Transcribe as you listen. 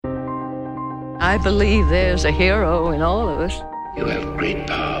I believe there's a hero in all of us. You have great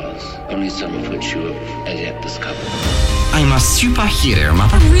powers, only some of which you have as yet discovered. I'm a superhero,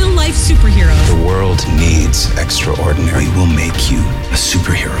 Mother. A real-life superhero. The world needs extraordinary. We will make you a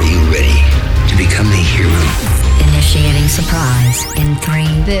superhero. Are you ready to become a hero? Initiating surprise in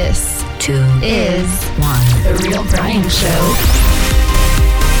 3. This, 2, is 1. The Real Brian Show.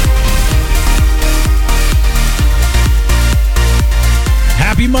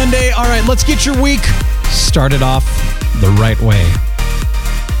 Happy Monday. All right, let's get your week started off the right way.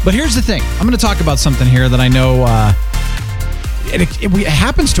 But here's the thing. I'm going to talk about something here that I know it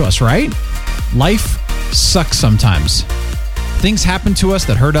happens to us, right? Life sucks sometimes. Things happen to us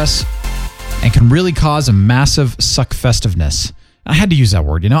that hurt us and can really cause a massive suck festiveness. I had to use that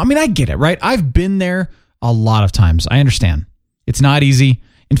word, I mean, I get it, right? I've been there a lot of times. I understand. It's not easy.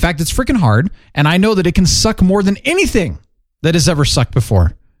 In fact, it's freaking hard. And I know that it can suck more than anything that has ever sucked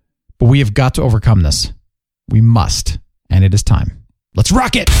before. But we have got to overcome this. We must. And it is time. Let's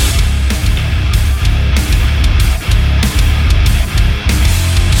rock it!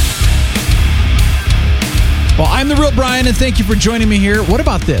 Well, I'm The Real Brian, and thank you for joining me here. What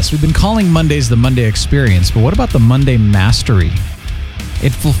about this? We've been calling Mondays the Monday Experience, but what about the Monday Mastery?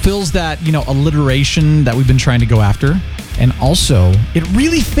 It fulfills that, alliteration that we've been trying to go after. And also, it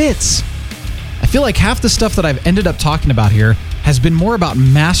really fits. I feel like half the stuff that I've ended up talking about here has been more about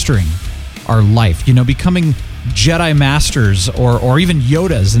mastering our life, becoming Jedi Masters or even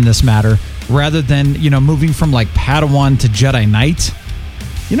Yodas in this matter, rather than, moving from like Padawan to Jedi Knight.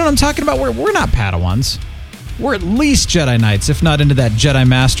 You know what I'm talking about? We're not Padawans. We're at least Jedi Knights, if not into that Jedi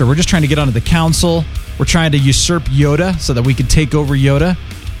Master. We're just trying to get onto the council. We're trying to usurp Yoda so that we can take over Yoda,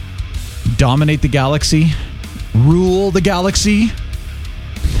 dominate the galaxy, rule the galaxy.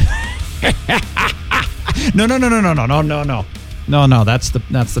 No. That's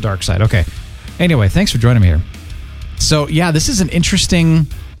the dark side. Okay. Anyway, thanks for joining me here. So, yeah, this is an interesting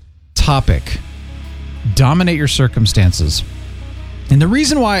topic. Dominate your circumstances. And the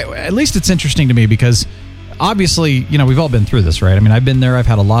reason why, at least it's interesting to me, because obviously, we've all been through this, right? I mean, I've been there. I've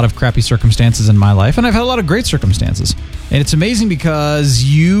had a lot of crappy circumstances in my life, and I've had a lot of great circumstances. And it's amazing because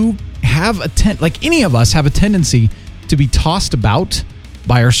you have like any of us have a tendency to be tossed about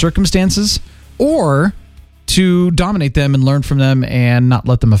by our circumstances, or to dominate them and learn from them and not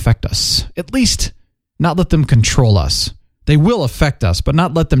let them affect us. At least not let them control us. They will affect us, but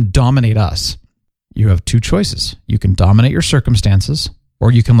not let them dominate us. You have two choices. You can dominate your circumstances,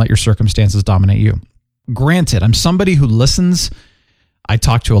 or you can let your circumstances dominate you. Granted, I'm somebody who listens. I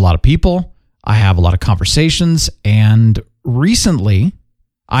talk to a lot of people. I have a lot of conversations. And recently,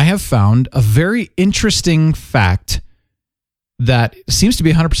 I have found a very interesting fact that seems to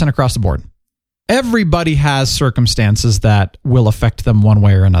be 100% across the board. Everybody has circumstances that will affect them one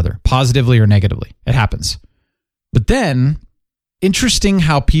way or another, positively or negatively. It happens. But then, interesting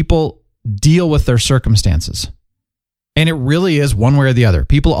how people deal with their circumstances. And it really is one way or the other.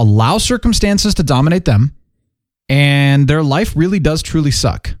 People allow circumstances to dominate them, and their life really does truly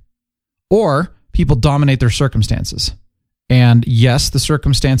suck. Or people dominate their circumstances. And yes, the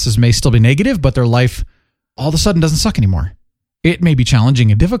circumstances may still be negative, but their life all of a sudden doesn't suck anymore. It may be challenging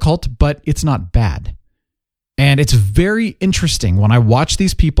and difficult, but it's not bad. And it's very interesting when I watch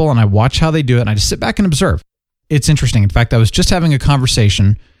these people and I watch how they do it, and I just sit back and observe. It's interesting. In fact, I was just having a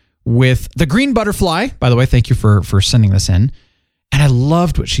conversation with the Green Butterfly. By the way, thank you for sending this in. And I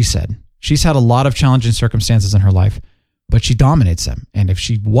loved what she said. She's had a lot of challenging circumstances in her life, but she dominates them. And if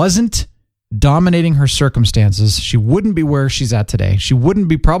she wasn't dominating her circumstances, she wouldn't be where she's at today. She wouldn't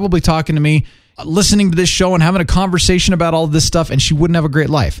be probably talking to me, listening to this show and having a conversation about all this stuff, and she wouldn't have a great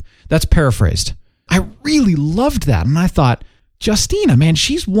life. That's paraphrased. I really loved that. And I thought, Justina, man,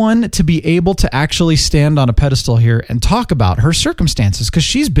 she's one to be able to actually stand on a pedestal here and talk about her circumstances, because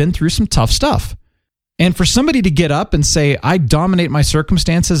she's been through some tough stuff. And for somebody to get up and say, I dominate my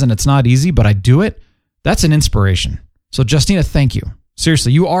circumstances and it's not easy, but I do it, that's an inspiration. So Justina, thank you.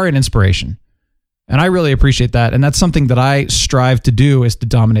 Seriously, you are an inspiration. And I really appreciate that. And that's something that I strive to do, is to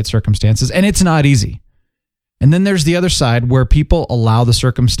dominate circumstances. And it's not easy. And then there's the other side where people allow the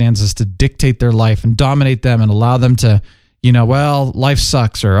circumstances to dictate their life and dominate them and allow them to, well, life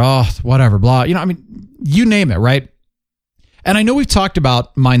sucks, or, whatever, blah. You name it, right? And I know we've talked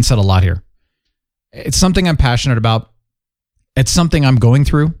about mindset a lot here. It's something I'm passionate about. It's something I'm going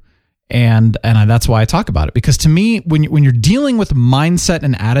through. And that's why I talk about it. Because to me, when you're dealing with mindset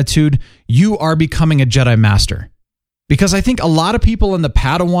and attitude, you are becoming a Jedi Master. Because I think a lot of people in the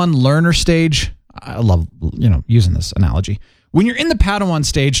Padawan learner stage, I love, using this analogy. When you're in the Padawan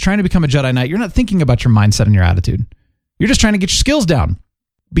stage trying to become a Jedi Knight, you're not thinking about your mindset and your attitude. You're just trying to get your skills down.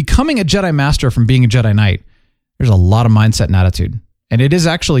 becoming a Jedi Master from being a Jedi Knight, there's a lot of mindset and attitude. And it is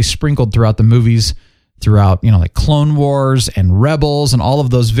actually sprinkled throughout the movies, throughout, like Clone Wars and Rebels and all of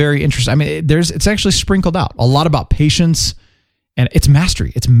those very interesting. I mean, it's actually sprinkled out. A lot about patience, and it's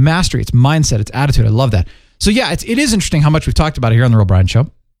mastery. It's mindset, it's attitude. I love that. So yeah, it is interesting how much we've talked about it here on The Real Brian Show.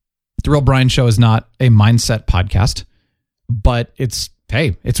 The Real Brian Show is not a mindset podcast, but it's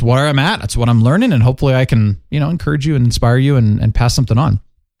where I'm at. It's what I'm learning, and hopefully I can, encourage you and inspire you and pass something on.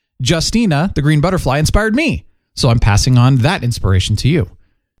 Justina, the green butterfly, inspired me. So I'm passing on that inspiration to you.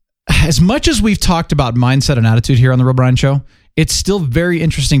 As much as we've talked about mindset and attitude here on The Real Brian Show, it's still very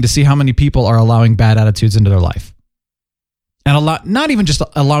interesting to see how many people are allowing bad attitudes into their life. And not even just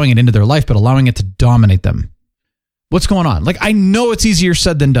allowing it into their life, but allowing it to dominate them. What's going on? I know it's easier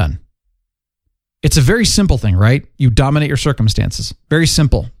said than done. It's a very simple thing, right? You dominate your circumstances. Very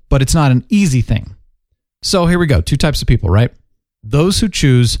simple, but it's not an easy thing. So here we go. 2 types of people, right? Those who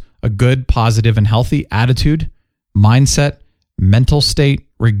choose a good, positive, and healthy attitude, mindset, mental state,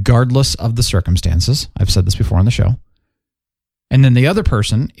 regardless of the circumstances. I've said this before on the show. And then the other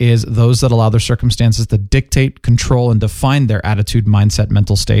person is those that allow their circumstances to dictate, control, and define their attitude, mindset,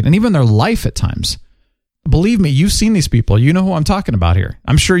 mental state, and even their life at times. Believe me, you've seen these people. You know who I'm talking about here.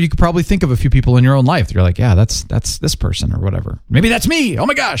 I'm sure you could probably think of a few people in your own life. You're like, yeah, that's this person or whatever. Maybe that's me. Oh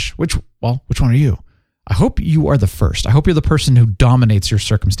my gosh. Which one are you? I hope you are the first. I hope you're the person who dominates your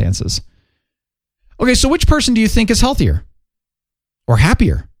circumstances. Okay, so which person do you think is healthier or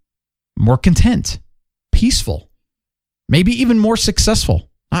happier, more content, peaceful, maybe even more successful?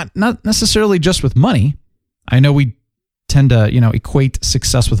 Not necessarily just with money. I know we tend to, equate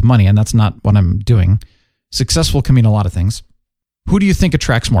success with money, and that's not what I'm doing. Successful can mean a lot of things. Who do you think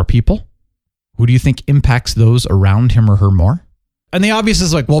attracts more people? Who do you think impacts those around him or her more? And the obvious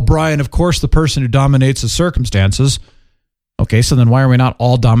is well, Brian, of course, the person who dominates the circumstances. Okay, so then why are we not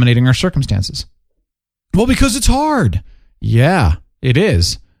all dominating our circumstances? Well, because it's hard. Yeah, it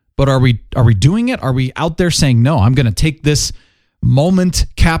is. But are we doing it? Are we out there saying, no, I'm going to take this moment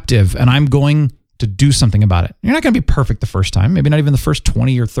captive and I'm going to do something about it? You're not going to be perfect the first time, maybe not even the first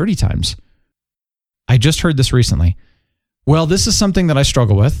 20 or 30 times. I just heard this recently. Well, this is something that I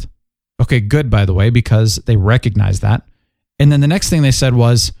struggle with. Okay, good, by the way, because they recognize that. And then the next thing they said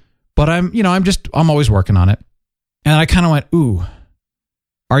was, but I'm always working on it. And I kind of went, ooh,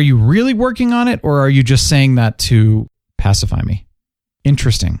 are you really working on it, or are you just saying that to pacify me?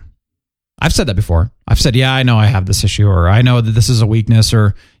 Interesting. I've said that before. I've said, yeah, I know I have this issue, or I know that this is a weakness,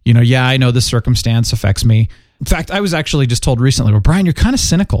 or, yeah, I know this circumstance affects me. In fact, I was actually just told recently, well, Brian, you're kind of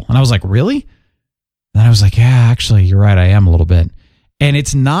cynical. And I was like, really? And I was like, yeah, actually, you're right. I am a little bit. And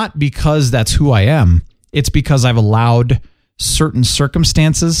it's not because that's who I am. It's because I've allowed certain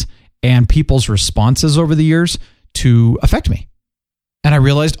circumstances and people's responses over the years to affect me. And I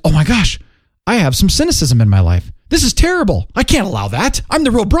realized, oh my gosh, I have some cynicism in my life. This is terrible. I can't allow that. I'm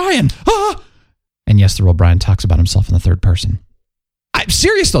the real Brian. Ah! And yes, the real Brian talks about himself in the third person. I'm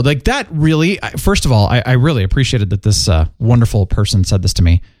serious though. That really, first of all, I really appreciated that this wonderful person said this to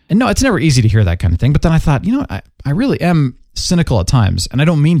me. And no, it's never easy to hear that kind of thing. But then I thought, I really am cynical at times, and I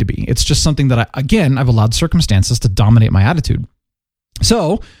don't mean to be. It's just something that I've allowed circumstances to dominate my attitude.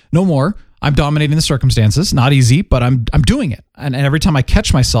 So no more. I'm dominating the circumstances. Not easy, but I'm doing it. And every time I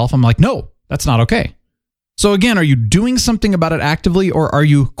catch myself, I'm like, no, that's not okay. So again, are you doing something about it actively, or are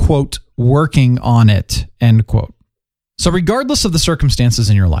you, quote, working on it, end quote? So regardless of the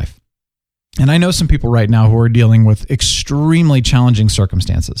circumstances in your life, and I know some people right now who are dealing with extremely challenging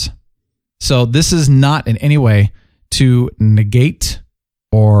circumstances. So this is not in any way to negate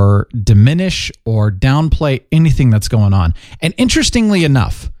or diminish or downplay anything that's going on. And interestingly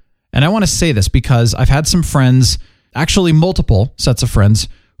enough, and I want to say this because I've had some friends, actually multiple sets of friends,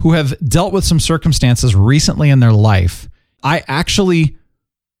 who have dealt with some circumstances recently in their life. I actually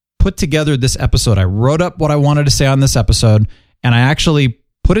put together this episode. I wrote up what I wanted to say on this episode, and I actually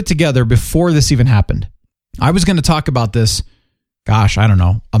put it together before this even happened. I was going to talk about this, gosh, I don't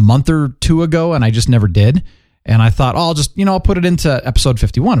know, a month or two ago, and I just never did. And I thought, I'll put it into episode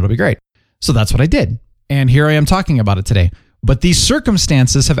 51. It'll be great. So that's what I did. And here I am talking about it today. But these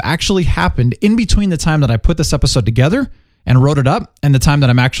circumstances have actually happened in between the time that I put this episode together and wrote it up and the time that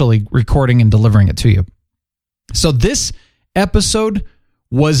I'm actually recording and delivering it to you. So this episode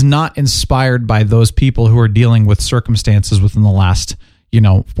was not inspired by those people who are dealing with circumstances within the last,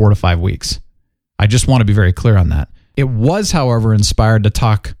 4 to 5 weeks. I just want to be very clear on that. It was, however, inspired to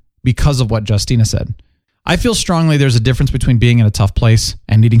talk because of what Justina said. I feel strongly there's a difference between being in a tough place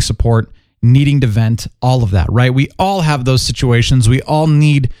and needing support, needing to vent, all of that, right? We all have those situations. We all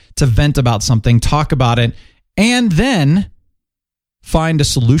need to vent about something, talk about it, and then find a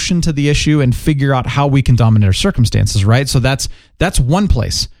solution to the issue and figure out how we can dominate our circumstances, right? So that's one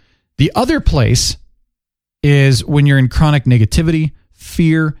place. The other place is when you're in chronic negativity,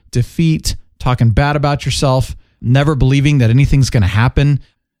 fear, defeat, talking bad about yourself, never believing that anything's going to happen.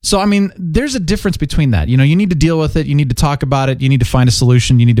 So, I mean, there's a difference between that. You know, you need to deal with it. You need to talk about it. You need to find a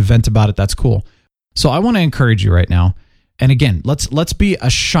solution. You need to vent about it. That's cool. So I want to encourage you right now. And again, let's be a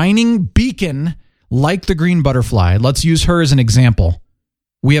shining beacon like the green butterfly. Let's use her as an example.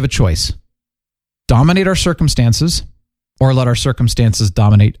 We have a choice. Dominate our circumstances or let our circumstances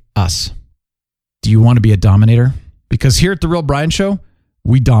dominate us. Do you want to be a dominator? Because here at The Real Brian Show,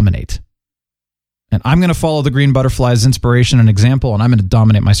 we dominate. And I'm going to follow the green butterfly's inspiration and example, and I'm going to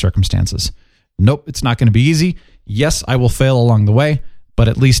dominate my circumstances. Nope, it's not going to be easy. Yes, I will fail along the way, but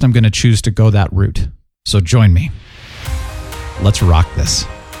at least I'm going to choose to go that route. So join me. Let's rock this.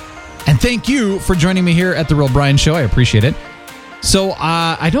 And thank you for joining me here at The Real Brian Show. I appreciate it. So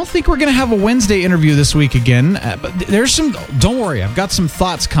I don't think we're going to have a Wednesday interview this week again, but there's some, don't worry, I've got some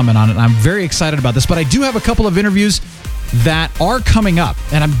thoughts coming on it, and I'm very excited about this, but I do have a couple of interviews that are coming up,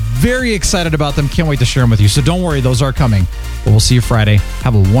 and I'm very excited about them. Can't wait to share them with you. So don't worry, those are coming. But we'll see you Friday.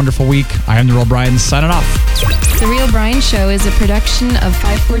 Have a wonderful week. I am The Real Brian, signing off. The Real Brian Show is a production of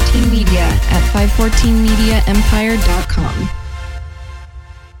 514 Media at 514mediaempire.com.